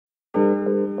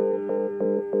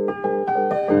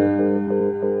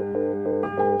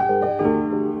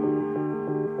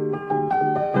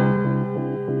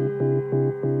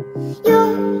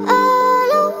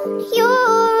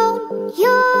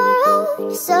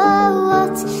So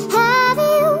what? Have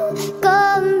you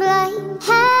gone blind?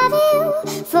 Have you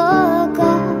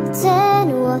forgotten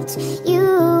what you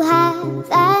have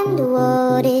and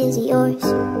what is yours?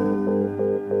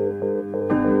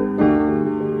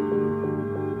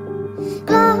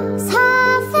 Glass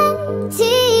half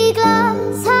empty,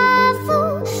 glass half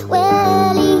full.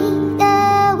 Well,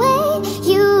 either way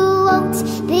you won't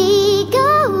be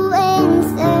going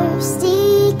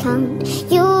thirsty. Count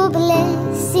your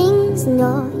blessings,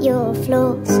 not your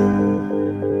flaws.